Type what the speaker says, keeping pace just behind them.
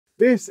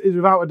This is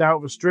without a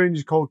doubt the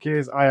strangest cold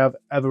case I have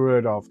ever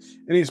heard of,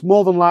 and it's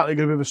more than likely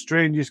going to be the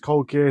strangest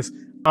cold case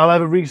I'll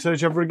ever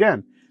research ever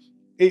again.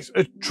 It's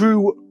a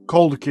true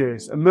cold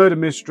case, a murder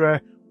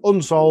mystery,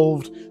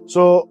 unsolved.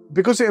 So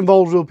because it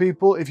involves real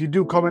people, if you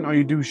do comment or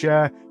you do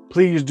share,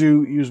 please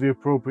do use the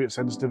appropriate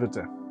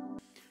sensitivity.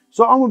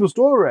 So on with the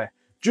story.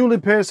 Julie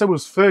Pacey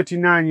was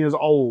 39 years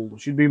old.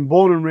 She'd been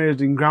born and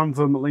raised in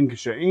Grantham,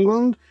 Lincolnshire,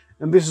 England,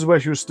 and this is where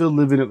she was still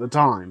living at the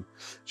time.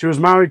 She was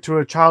married to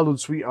her childhood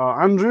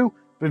sweetheart Andrew,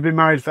 but had been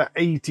married for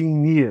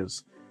 18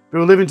 years. They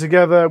were living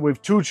together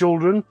with 2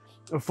 children,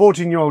 a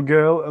 14-year-old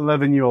girl, an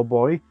 11-year-old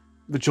boy.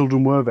 The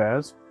children were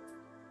theirs.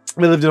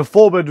 They lived in a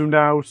 4-bedroomed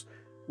house,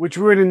 which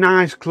were in a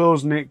nice,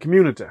 close-knit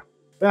community.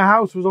 Their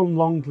house was on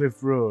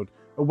Longcliffe Road,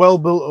 a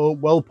well-built-up,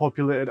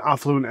 well-populated,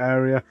 affluent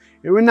area.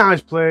 It was a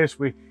nice place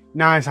with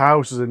nice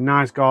houses and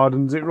nice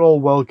gardens. It were all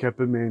well-kept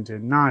and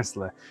maintained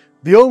nicely.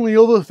 The only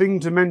other thing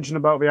to mention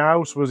about the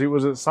house was it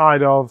was at the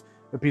side of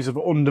a piece of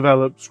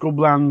undeveloped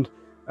scrubland,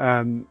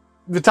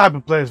 the type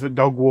of place that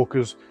dog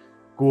walkers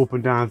go up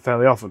and down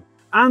fairly often.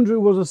 Andrew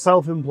was a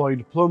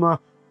self-employed plumber,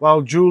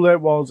 while Julie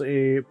was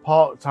a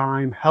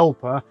part-time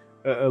helper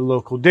at a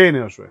local day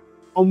nursery.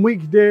 On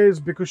weekdays,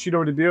 because she'd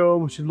already be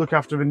home, she'd look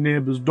after the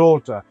neighbour's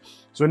daughter.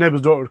 So her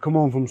neighbour's daughter would come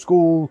home from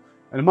school,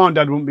 and her mum and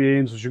dad wouldn't be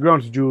in, so she'd go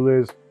on to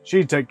Julie's,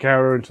 she'd take care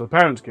of her until the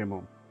parents came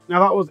home.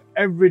 Now that was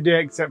every day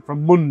except for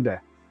Monday.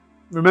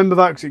 Remember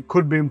that because it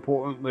could be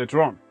important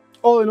later on.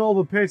 All in all,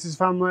 the Pacey's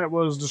family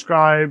was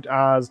described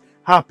as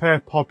happy,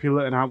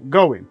 popular and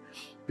outgoing.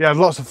 They had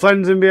lots of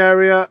friends in the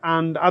area,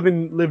 and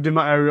having lived in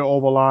that area all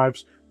their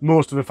lives,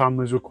 most of the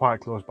families were quite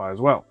close by as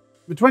well.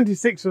 The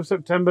 26th of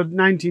September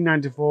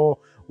 1994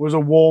 was a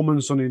warm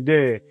and sunny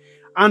day.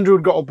 Andrew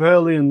had got up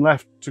early and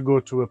left to go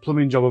to a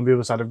plumbing job on the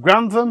other side of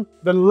Grantham.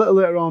 Then a little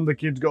later on, the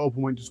kids got up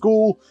and went to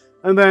school.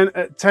 And then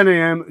at 10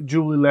 AM,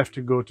 Julie left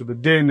to go to the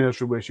day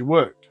nursery where she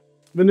worked.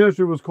 The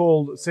nursery was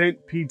called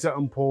St. Peter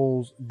and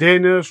Paul's Day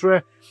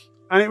Nursery,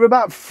 and it was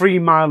about 3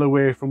 miles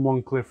away from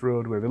Longcliffe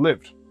Road where they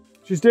lived.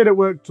 She stayed at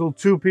work till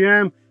 2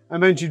 PM,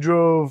 and then she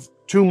drove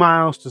 2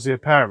 miles to see her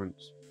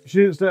parents. She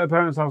didn't stay at her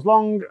parents' house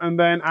long, and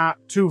then at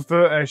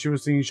 2:30 she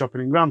was seen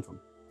shopping in Grantham.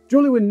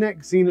 Julie was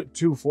next seen at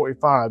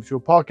 2:45. She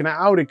was parking an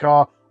Audi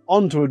car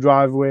onto a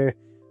driveway,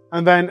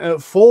 and then at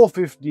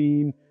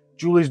 4:15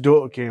 Julie's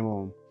daughter came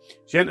home.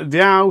 She entered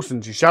the house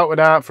and she shouted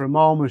out for her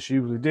mom as she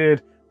usually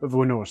did, but there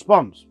was no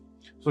response.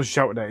 So she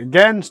shouted out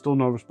again, still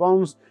no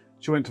response.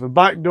 She went to the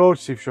back door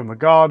to see if she was in the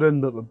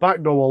garden, but the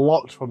back door was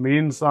locked from the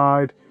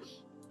inside,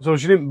 so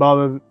she didn't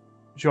bother.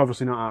 She was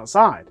obviously not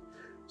outside.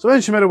 So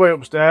then she made her way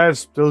upstairs,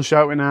 still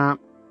shouting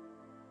out.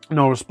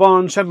 No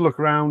response. She had a look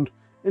around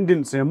and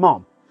didn't see her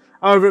mom.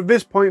 However, at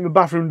this point the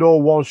bathroom door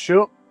was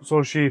shut,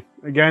 so she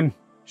again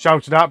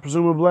shouted out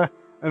presumably,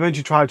 and then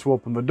she tried to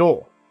open the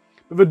door.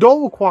 But the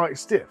door was quite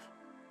stiff,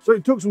 so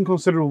it took some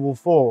considerable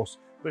force,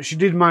 but she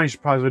did manage to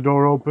prise the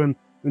door open,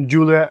 and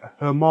Juliet,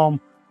 her mom,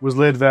 was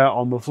laid there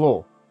on the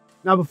floor.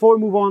 Now before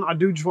we move on, I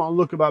do just want to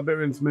look at that bit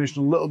of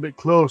information a little bit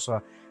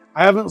closer.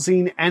 I haven't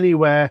seen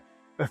anywhere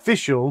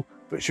official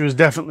that she was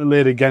definitely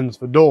laid against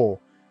the door,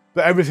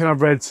 but everything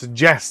I've read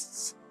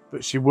suggests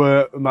that she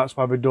were, and that's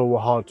why the door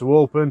was hard to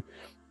open.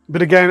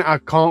 But again, I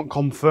can't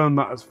confirm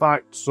that as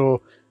fact,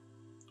 so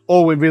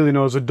all we really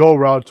know is the door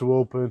was hard to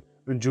open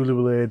and Julie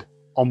was laid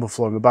on the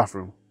floor in the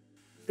bathroom.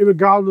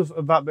 Regardless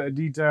of that bit of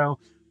detail,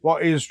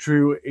 what is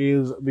true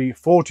is the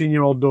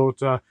 14-year-old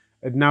daughter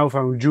had now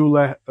found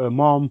Julie, her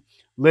mom,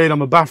 laid on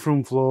the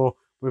bathroom floor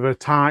with her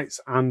tights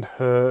and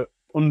her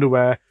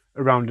underwear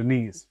around her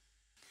knees.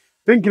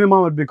 Thinking her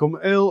mom had become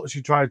ill,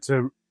 she tried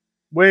to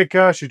wake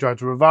her, she tried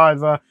to revive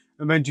her,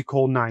 and then she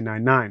called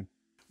 999.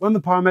 When the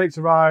paramedics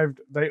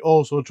arrived, they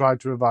also tried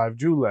to revive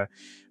Julie,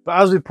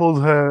 but as they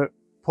pulled her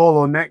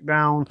polo neck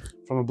down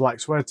from a black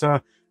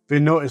sweater, they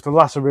noticed the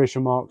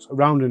laceration marks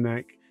around her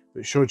neck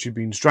that showed she'd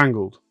been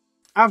strangled.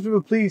 After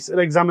the police had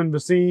examined the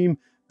scene,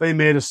 they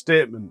made a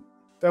statement.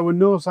 There were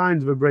no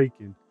signs of a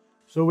break-in,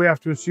 so we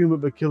have to assume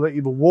that the killer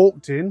either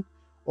walked in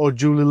or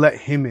Julie let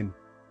him in.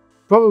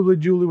 Probably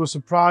Julie was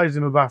surprised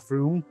in the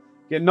bathroom,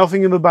 yet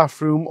nothing in the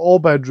bathroom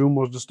or bedroom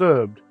was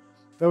disturbed.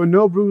 There were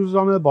no bruises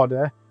on her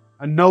body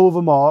and no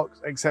other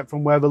marks except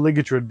from where the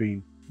ligature had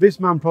been. This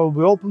man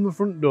probably opened the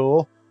front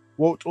door,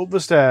 walked up the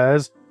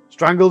stairs,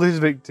 strangled his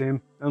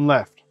victim and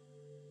left.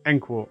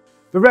 End quote.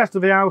 The rest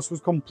of the house was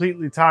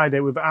completely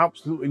tidy with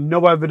absolutely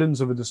no evidence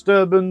of a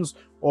disturbance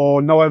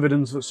or no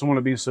evidence that someone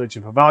had been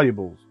searching for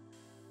valuables.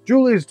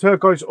 Julie's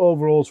turquoise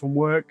overalls from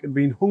work had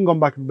been hung on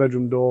back of the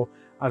bedroom door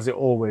as it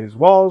always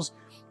was,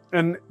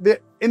 and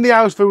in the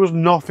house there was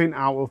nothing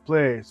out of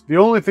place. The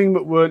only thing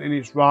that weren't in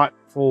its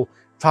rightful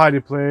tidy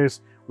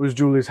place was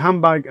Julie's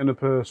handbag and a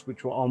purse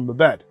which were on the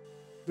bed.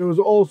 There was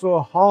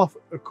also half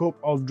a cup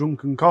of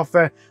drunken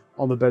coffee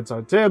on the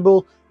bedside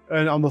table,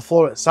 and on the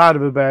floor at the side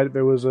of the bed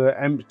there was an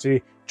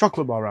empty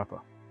chocolate bar wrapper.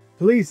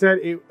 Police said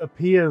it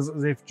appears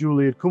as if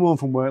Julie had come home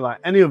from work like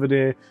any other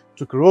day,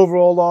 took her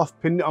overall off,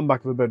 pinned it on the back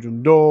of the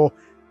bedroom door,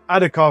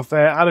 had a coffee,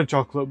 had a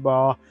chocolate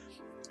bar,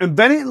 And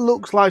then it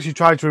looks like she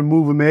tried to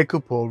remove her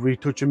makeup or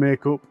retouch her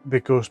makeup,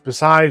 because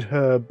beside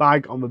her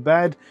bag on the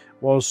bed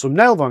was some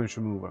nail varnish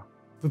remover.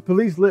 The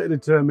police later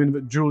determined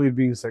that Julie had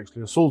been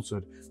sexually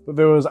assaulted, but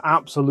there was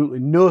absolutely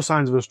no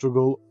signs of a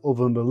struggle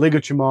other than the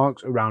ligature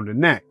marks around her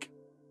neck.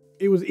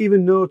 It was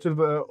even noted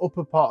that her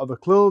upper part of her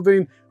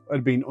clothing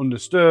had been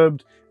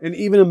undisturbed, and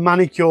even her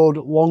manicured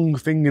long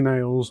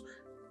fingernails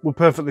were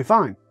perfectly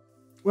fine.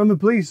 When the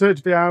police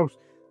searched the house,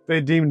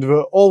 they deemed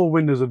that all the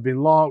windows had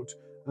been locked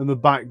and the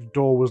back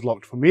door was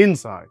locked from the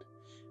inside.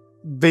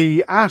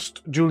 They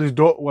asked Julie's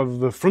daughter whether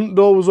the front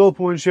door was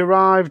open when she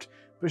arrived,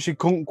 but she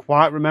couldn't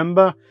quite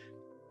remember.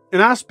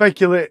 And I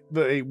speculate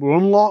that it were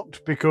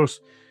unlocked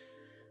because,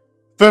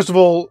 first of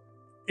all,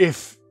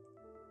 if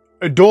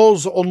a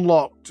door's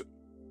unlocked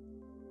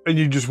and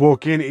you just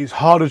walk in, it's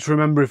harder to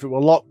remember if it were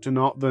locked or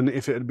not than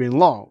if it had been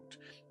locked.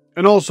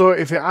 And also,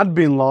 if it had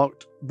been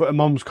locked, but her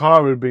mum's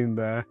car had been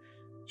there,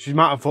 she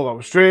might have thought that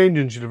was strange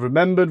and she'd have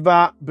remembered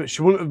that, but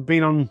she wouldn't have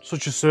been on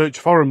such a search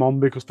for her mum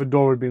because the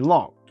door had been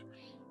locked.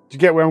 Do you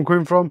get where I'm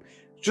coming from?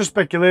 It's just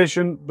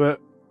speculation,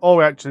 but all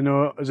we actually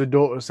know is her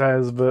daughter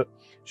says that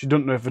she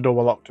doesn't know if the door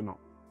was locked or not.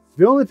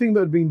 The only thing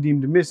that had been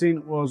deemed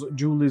missing was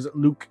Julie's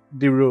Luc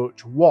de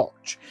Roche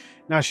watch.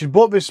 Now, she'd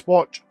bought this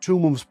watch 2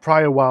 months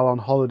prior while on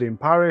holiday in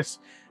Paris,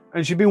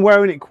 and she'd been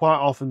wearing it quite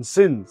often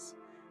since.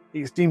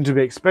 It's deemed to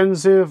be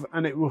expensive,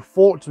 and it was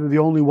thought to be the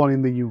only one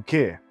in the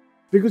UK.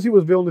 Because it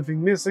was the only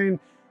thing missing,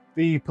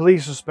 the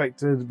police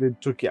suspected they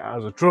took it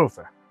as a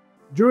trophy.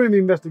 During the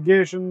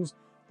investigations,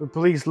 the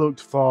police looked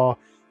for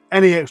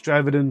any extra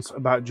evidence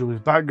about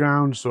Julie's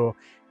background, so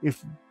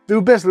if they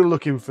were basically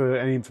looking for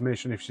any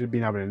information if she'd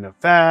been having an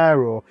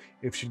affair or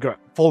if she'd got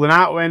fallen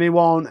out with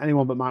anyone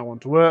that might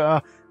want to hurt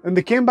her, and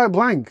they came back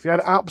blank. They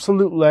had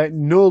absolutely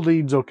no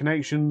leads or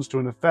connections to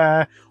an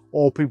affair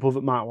or people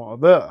that might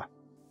want to hurt her.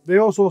 They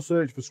also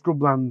searched for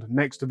scrubland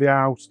next to the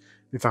house.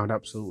 They found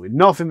absolutely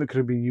nothing that could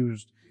have been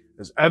used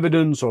as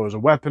evidence or as a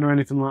weapon or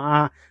anything like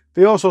that.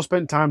 They also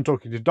spent time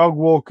talking to dog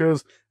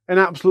walkers, and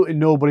absolutely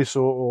nobody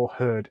saw or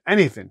heard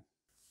anything.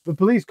 The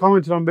police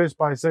commented on this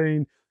by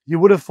saying, you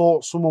would have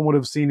thought someone would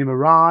have seen him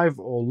arrive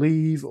or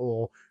leave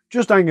or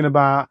just hanging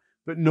about,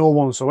 but no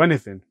one saw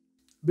anything.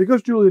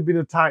 Because Julie had been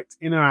attacked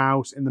in her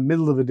house in the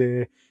middle of the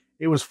day,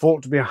 it was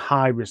thought to be a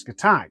high-risk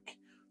attack,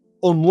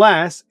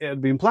 unless it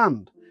had been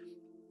planned.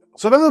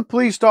 So then the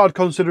police started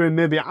considering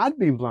maybe it had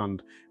been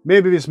planned.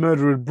 Maybe this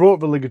murderer had brought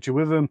the ligature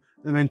with him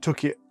and then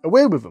took it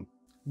away with him.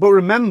 But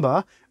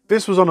remember,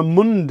 this was on a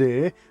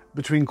Monday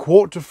between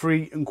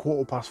 3:15 and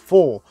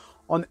 4:15.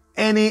 On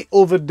any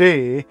other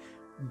day,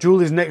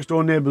 Julie's next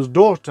door neighbour's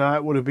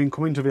daughter would have been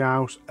coming to the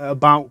house at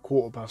about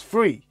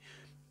 3:15.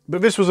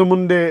 But this was a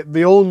Monday,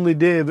 the only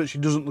day that she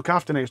doesn't look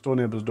after next door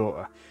neighbour's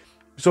daughter.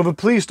 So the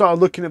police started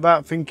looking at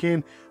that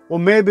thinking, well,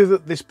 maybe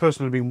that this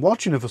person had been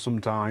watching her for some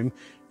time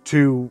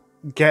to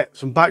get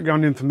some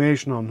background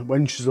information on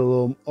when she's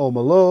home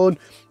alone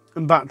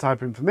and that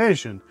type of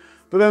information.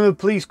 But then the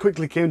police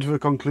quickly came to the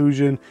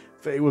conclusion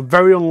that it was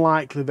very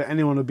unlikely that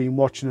anyone had been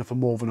watching her for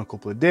more than a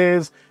couple of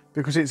days,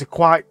 because it's a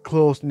quite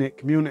close-knit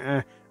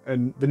community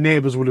and the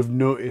neighbours would have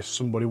noticed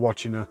somebody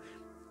watching her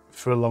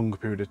for a longer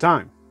period of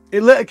time.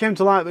 It later came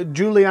to light that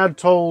Julie had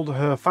told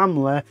her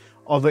family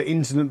of the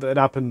incident that had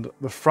happened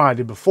the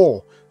Friday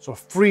before, so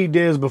 3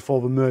 days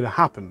before the murder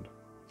happened.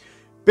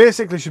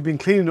 Basically, she'd been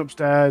cleaning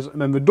upstairs and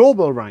then the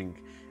doorbell rang.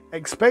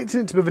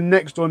 Expecting it to be the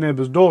next door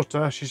neighbour's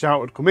daughter, she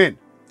shouted, "Come in."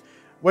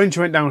 When she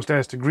went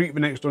downstairs to greet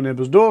the next door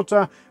neighbour's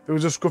daughter, there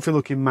was a scruffy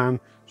looking man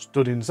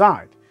stood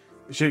inside.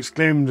 She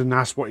exclaimed and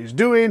asked what he's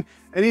doing,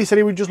 and he said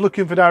he was just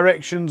looking for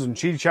directions and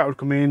she shouted,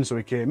 "Come in," so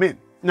he came in.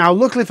 Now,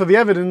 luckily for the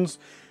evidence,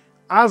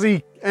 as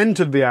he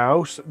entered the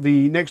house,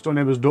 the next door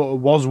neighbour's daughter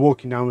was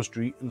walking down the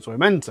street and saw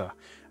him enter.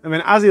 And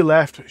then as he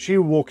left, she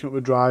was walking up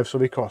the drive, so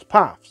they crossed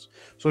paths.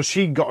 So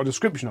she got a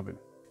description of him.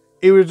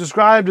 He was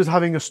described as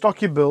having a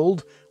stocky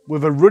build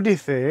with a ruddy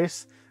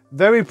face,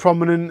 very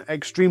prominent,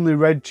 extremely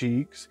red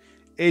cheeks,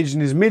 aged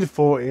in his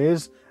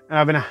mid-40s and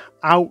having an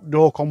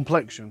outdoor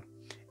complexion.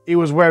 He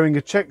was wearing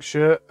a check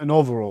shirt and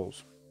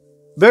overalls.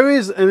 There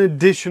is an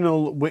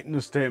additional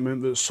witness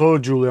statement that saw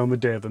Julie on the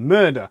day of the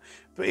murder,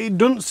 but it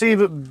doesn't seem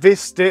that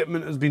this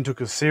statement has been took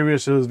as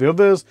serious as the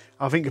others.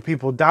 I think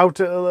people doubt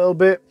it a little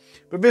bit,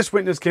 but this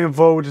witness came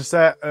forward to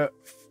say at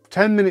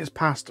 10 minutes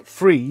past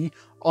 3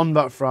 on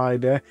that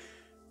Friday,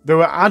 they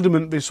were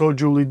adamant they saw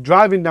Julie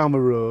driving down the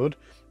road,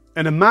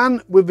 and a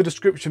man with the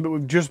description that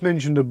we've just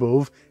mentioned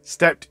above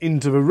stepped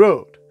into the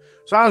road.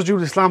 So as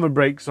Julie slammed the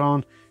brakes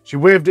on, she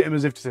waved at him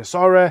as if to say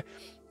sorry,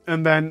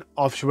 and then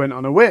off she went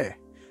on her way.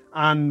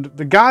 And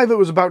the guy that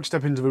was about to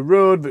step into the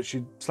road that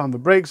she slammed the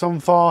brakes on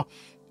for,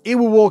 he'd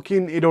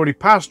already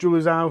passed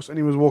Julie's house and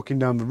he was walking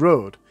down the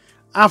road.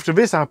 After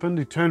this happened,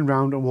 he turned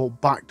around and walked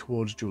back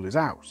towards Julie's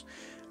house.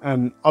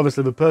 And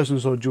obviously the person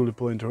saw Julie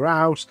pull into her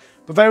house,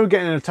 but they were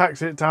getting in a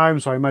taxi at the time,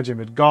 so I imagine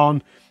they'd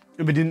gone,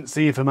 and we didn't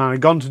see if the man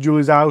had gone to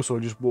Julie's house or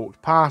just walked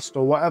past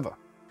or whatever.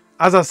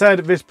 As I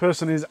said, this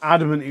person is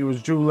adamant it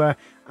was Julie,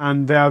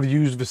 and they have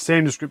used the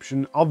same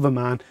description of the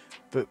man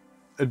that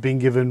had been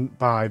given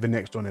by the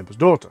next door neighbour's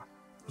daughter.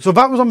 So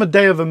that was on the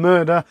day of the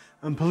murder,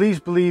 and police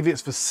believe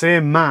it's the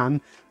same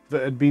man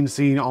that had been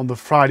seen on the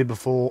Friday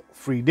before,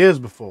 3 days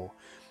before.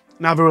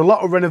 Now, there were a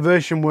lot of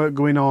renovation work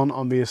going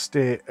on the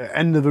estate at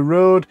end of the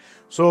road,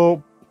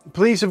 so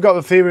police have got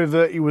the theory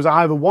that he was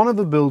either one of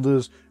the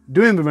builders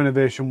doing the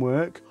renovation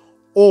work,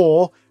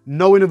 or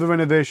knowing of the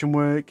renovation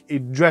work, he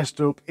dressed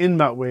up in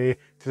that way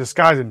to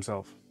disguise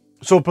himself.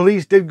 So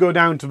police did go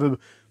down to the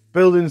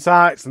building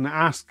sites and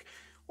ask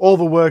all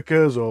the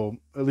workers, or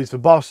at least the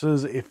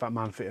bosses, if that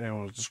man fit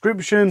anyone's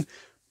description,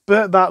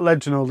 but that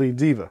led to no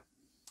leads either.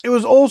 It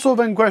was also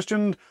then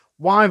questioned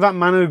why that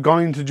man had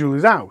gone into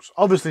Julie's house.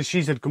 Obviously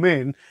she said come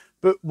in,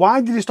 but why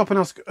did he stop and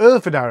ask her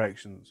for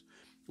directions?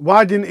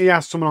 Why didn't he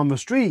ask someone on the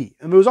street?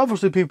 And there was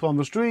obviously people on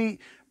the street,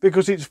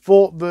 because it's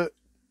thought that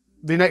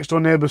the next door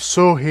neighbour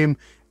saw him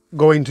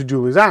go into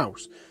Julie's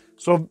house.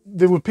 So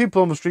there were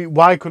people on the street,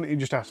 why couldn't he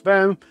just ask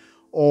them?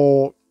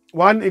 Or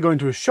why didn't he go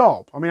into a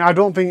shop? I mean, I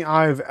don't think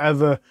I've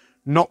ever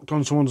knocked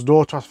on someone's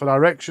door to ask for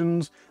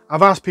directions.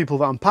 I've asked people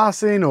that I'm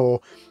passing,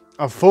 or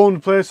I've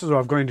phoned places, or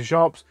I've gone into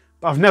shops,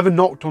 but I've never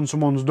knocked on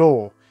someone's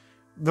door.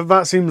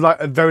 That seems like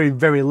a very,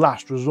 very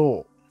last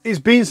resort. It's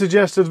been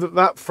suggested that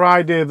that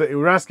Friday that he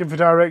was asking for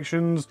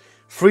directions,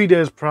 3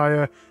 days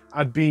prior,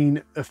 had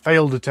been a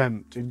failed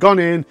attempt. He'd gone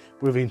in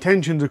with the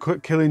intention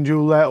of killing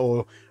Julie,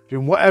 or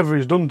doing whatever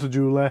he's done to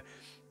Julie,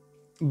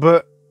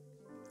 but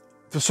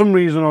for some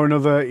reason or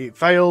another it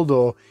failed,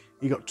 or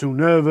he got too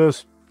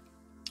nervous.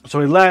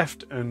 So he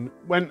left and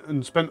went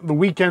and spent the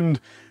weekend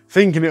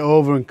thinking it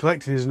over and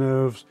collecting his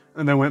nerves,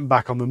 and then went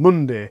back on the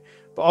Monday.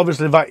 But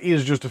obviously that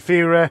is just a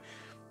theory.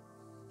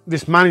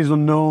 This man is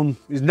unknown,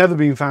 he's never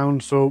been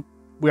found, so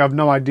we have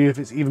no idea if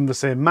it's even the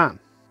same man.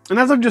 And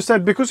as I've just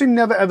said, because he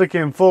never ever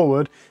came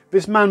forward,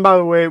 this man, by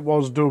the way,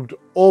 was dubbed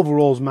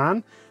Overall's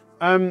Man.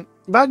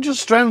 That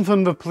just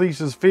strengthened the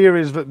police's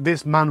theories that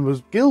this man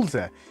was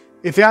guilty.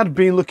 If he had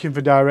been looking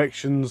for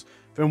directions,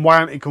 then why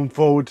hadn't he come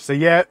forward to say,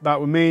 yeah,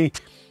 that was me,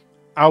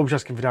 I was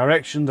asking for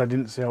directions, I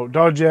didn't say out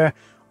dodgy,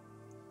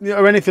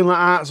 or anything like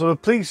that. So the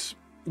police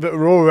that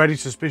were already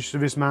suspicious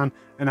of this man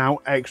are now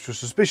extra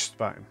suspicious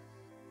about him.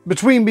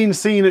 Between being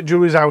seen at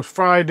Julie's house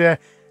Friday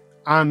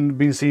and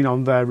being seen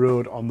on their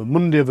road on the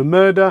Monday of the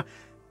murder,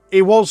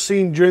 he was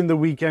seen during the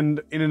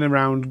weekend in and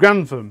around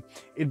Grantham.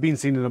 He'd been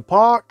seen in a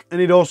park, and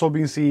he'd also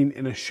been seen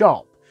in a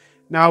shop.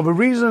 Now, the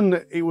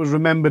reason it was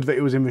remembered that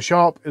he was in the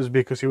shop is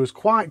because he was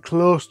quite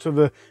close to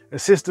the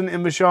assistant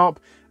in the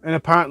shop, and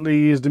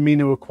apparently his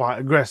demeanour was quite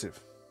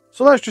aggressive.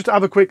 So let's just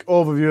have a quick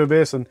overview of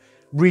this and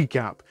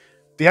recap.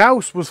 The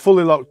house was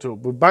fully locked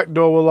up. The back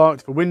door were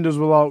locked, the windows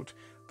were locked.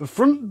 The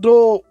front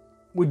door,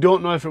 we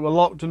don't know if it were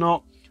locked or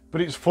not,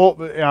 but it's thought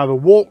that he either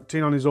walked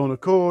in on his own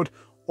accord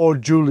or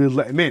Julie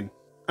let him in.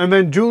 And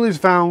then Julie's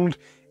found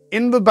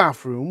in the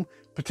bathroom,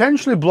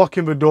 potentially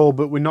blocking the door,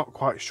 but we're not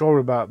quite sure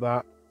about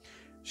that.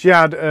 She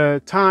had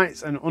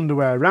tights and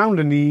underwear around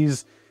her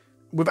knees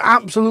with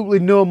absolutely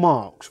no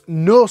marks,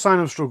 no sign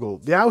of struggle.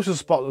 The house is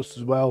spotless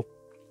as well.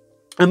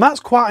 And that's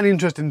quite an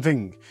interesting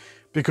thing,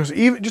 because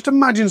even just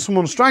imagine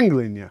someone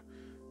strangling you.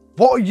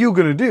 What are you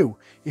going to do?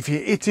 If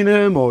you're hitting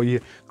them or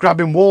you're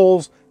grabbing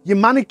walls, your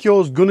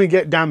manicure's going to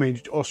get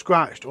damaged or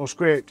scratched or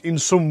scraped in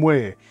some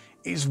way.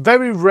 It's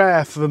very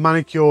rare for the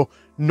manicure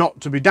not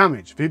to be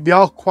damaged. They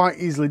are quite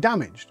easily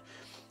damaged.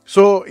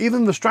 So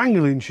even the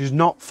strangling, she's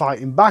not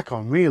fighting back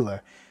on, really.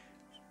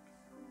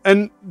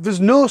 And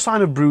there's no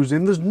sign of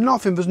bruising, there's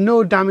nothing, there's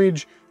no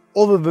damage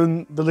other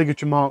than the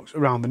ligature marks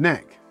around the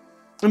neck.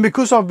 And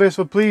because of this,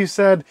 the police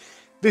said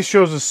this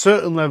shows a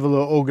certain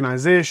level of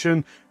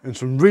organisation and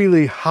some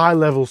really high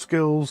level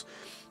skills,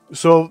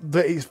 so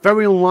that it's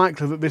very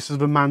unlikely that this is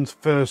the man's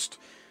first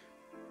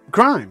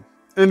crime.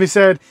 And they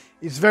said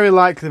it's very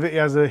likely that he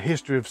has a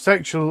history of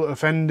sexual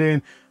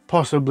offending,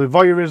 possibly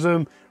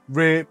voyeurism,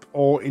 rape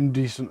or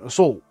indecent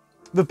assault.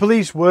 The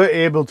police were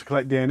able to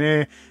collect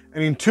DNA,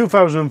 and in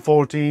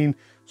 2014,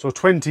 so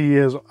 20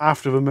 years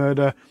after the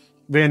murder,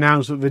 they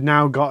announced that they'd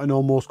now got an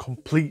almost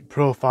complete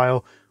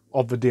profile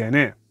of the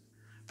DNA.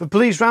 The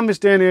police ran this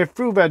DNA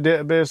through their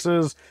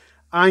databases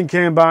and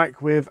came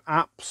back with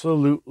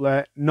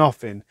absolutely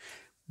nothing.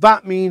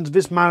 That means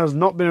this man has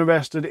not been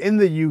arrested in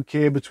the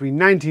UK between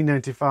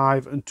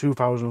 1995 and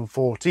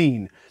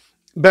 2014.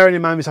 Bearing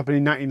in mind this happened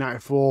in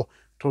 1994,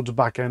 towards the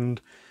back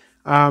end.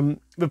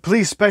 The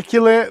police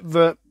speculate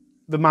that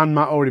the man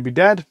might already be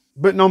dead,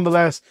 but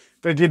nonetheless,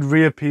 they did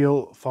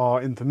reappeal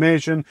for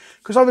information.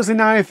 Because obviously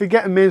now, if they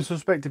get a main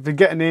suspect, if they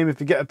get a name, if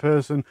they get a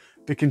person,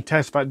 they can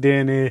test that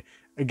DNA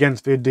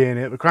against their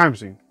DNA at the crime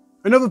scene.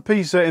 Another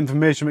piece of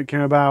information that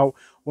came about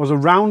was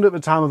around at the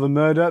time of the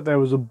murder, there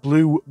was a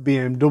blue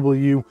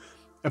BMW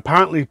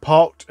apparently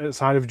parked at the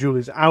side of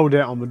Julie's Audi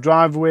on the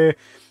driveway.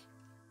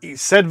 It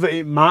said that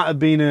it might have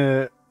been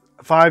a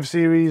 5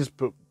 Series,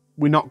 but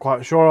we're not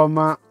quite sure on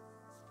that.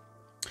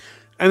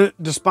 And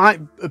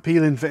despite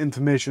appealing for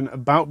information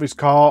about this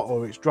car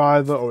or its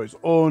driver or its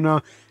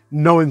owner,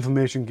 no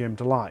information came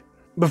to light.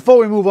 Before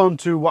we move on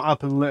to what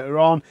happened later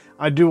on,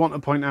 I do want to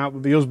point out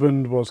that the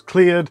husband was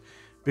cleared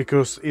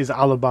because his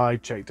alibi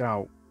checked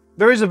out.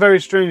 There is a very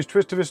strange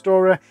twist to this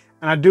story,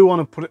 And I do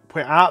want to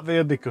put it out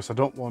there because I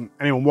don't want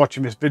anyone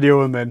watching this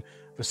video and then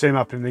the same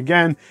happening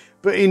again.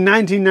 But in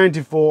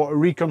 1994, a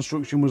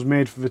reconstruction was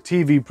made for the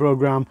TV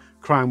programme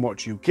Crime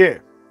Watch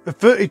UK. A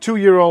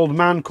 32-year-old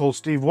man called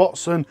Steve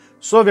Watson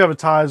saw the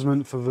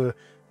advertisement for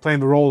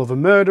playing the role of a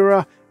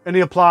murderer, and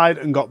he applied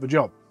and got the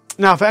job.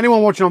 Now, for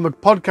anyone watching on the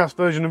podcast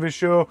version of this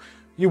show,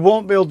 you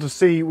won't be able to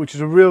see, which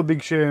is a real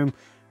big shame,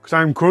 because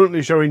I'm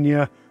currently showing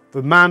you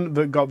the man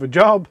that got the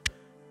job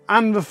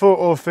and the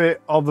photo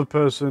fit of the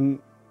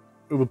person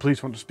who the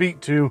police want to speak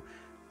to,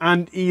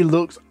 and he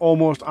looks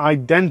almost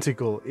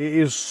identical. It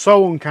is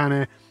so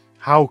uncanny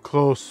how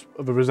close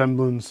of a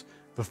resemblance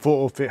the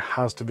photo fit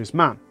has to this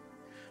man.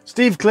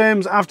 Steve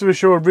claims after the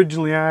show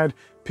originally aired,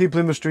 people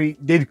in the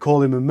street did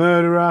call him a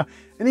murderer,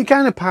 and he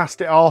kind of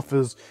passed it off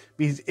as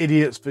these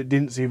idiots that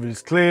didn't see the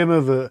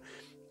disclaimer that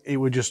it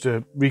was just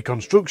a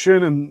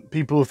reconstruction and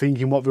people were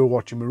thinking what they were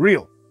watching were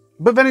real.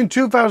 But then in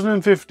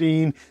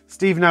 2015,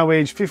 Steve, now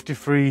aged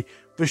 53,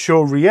 the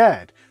show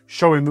re-aired,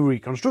 showing the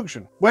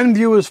reconstruction. When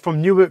viewers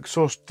from Newark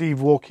saw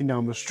Steve walking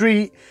down the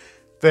street,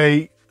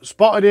 they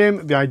spotted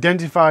him, they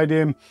identified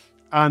him,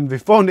 and they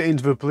phoned it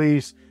into the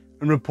police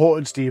and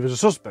reported Steve as a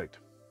suspect.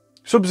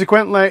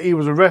 Subsequently, he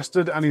was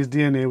arrested and his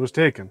DNA was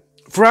taken.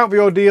 Throughout the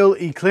ordeal,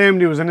 he claimed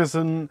he was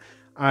innocent,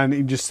 and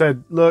he just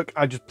said, look,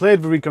 I just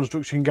played the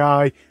reconstruction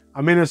guy,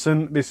 I'm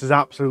innocent, this is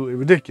absolutely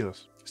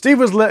ridiculous. Steve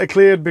was later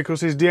cleared because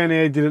his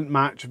DNA didn't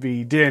match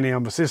the DNA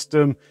on the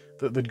system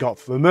that they'd got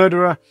for the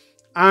murderer,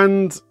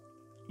 and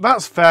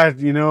that's fair,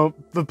 you know.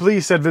 The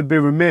police said they'd be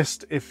remiss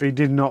if they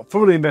did not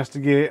thoroughly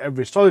investigate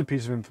every solid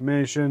piece of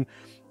information.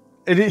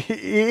 It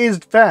is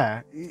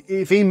fair.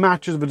 If he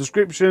matches the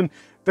description,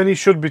 then he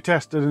should be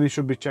tested and he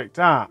should be checked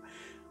out.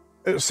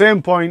 At the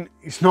same point,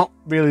 it's not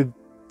really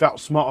that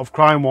smart of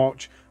Crime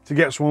Watch to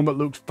get someone that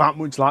looks that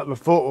much like the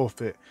photo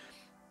fit.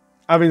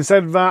 Having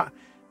said that,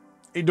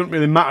 it doesn't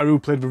really matter who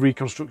played the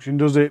reconstruction,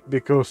 does it?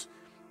 Because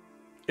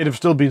it'd have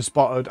still been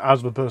spotted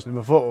as the person in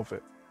the photo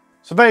fit.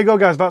 So there you go,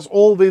 guys. That's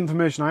all the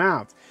information I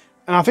have.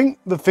 And I think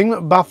the thing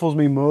that baffles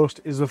me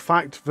most is the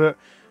fact that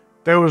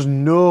there was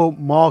no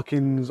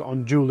markings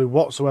on Julie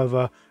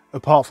whatsoever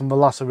apart from the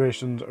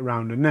lacerations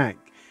around her neck.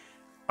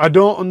 I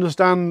don't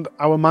understand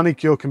how a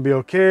manicure can be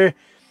okay.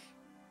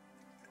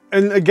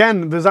 And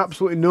again, there's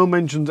absolutely no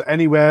mentions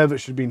anywhere that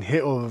she'd been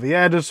hit over the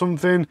head or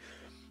something.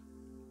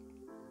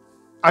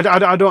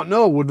 I don't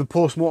know. Would the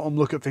post-mortem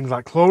look at things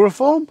like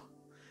chloroform?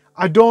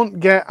 I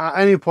don't get at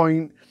any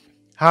point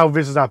how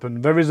this has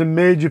happened. There is a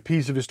major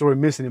piece of the story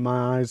missing in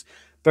my eyes.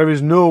 There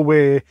is no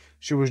way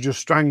she was just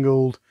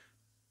strangled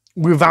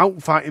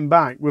without fighting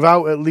back,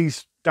 without at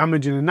least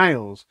damaging her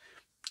nails.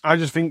 I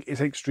just think it's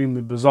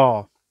extremely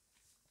bizarre.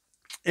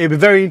 It'd be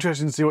very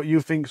interesting to see what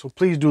you think, so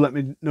please do let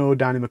me know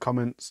down in the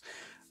comments.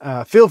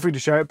 Feel free to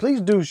share it.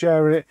 Please do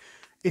share it.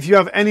 If you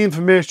have any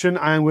information,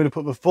 I am going to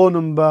put the phone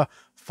number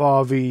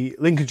for the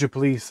Lincolnshire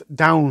Police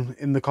down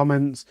in the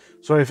comments.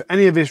 So if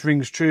any of this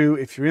rings true,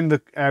 if you're in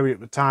the area at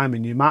the time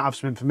and you might have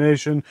some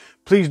information,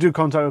 please do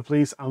contact the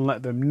police and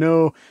let them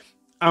know.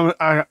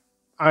 I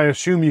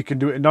assume you can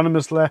do it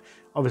anonymously.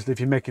 Obviously, if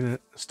you're making a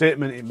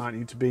statement, it might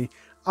need to be,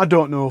 I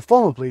don't know,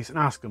 phone the police and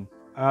ask them.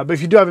 But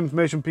if you do have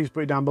information, please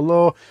put it down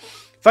below.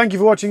 Thank you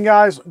for watching,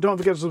 guys. Don't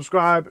forget to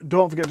subscribe.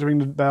 Don't forget to ring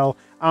the bell.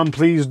 And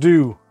please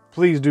do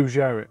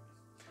share it.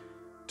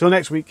 Till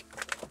next week.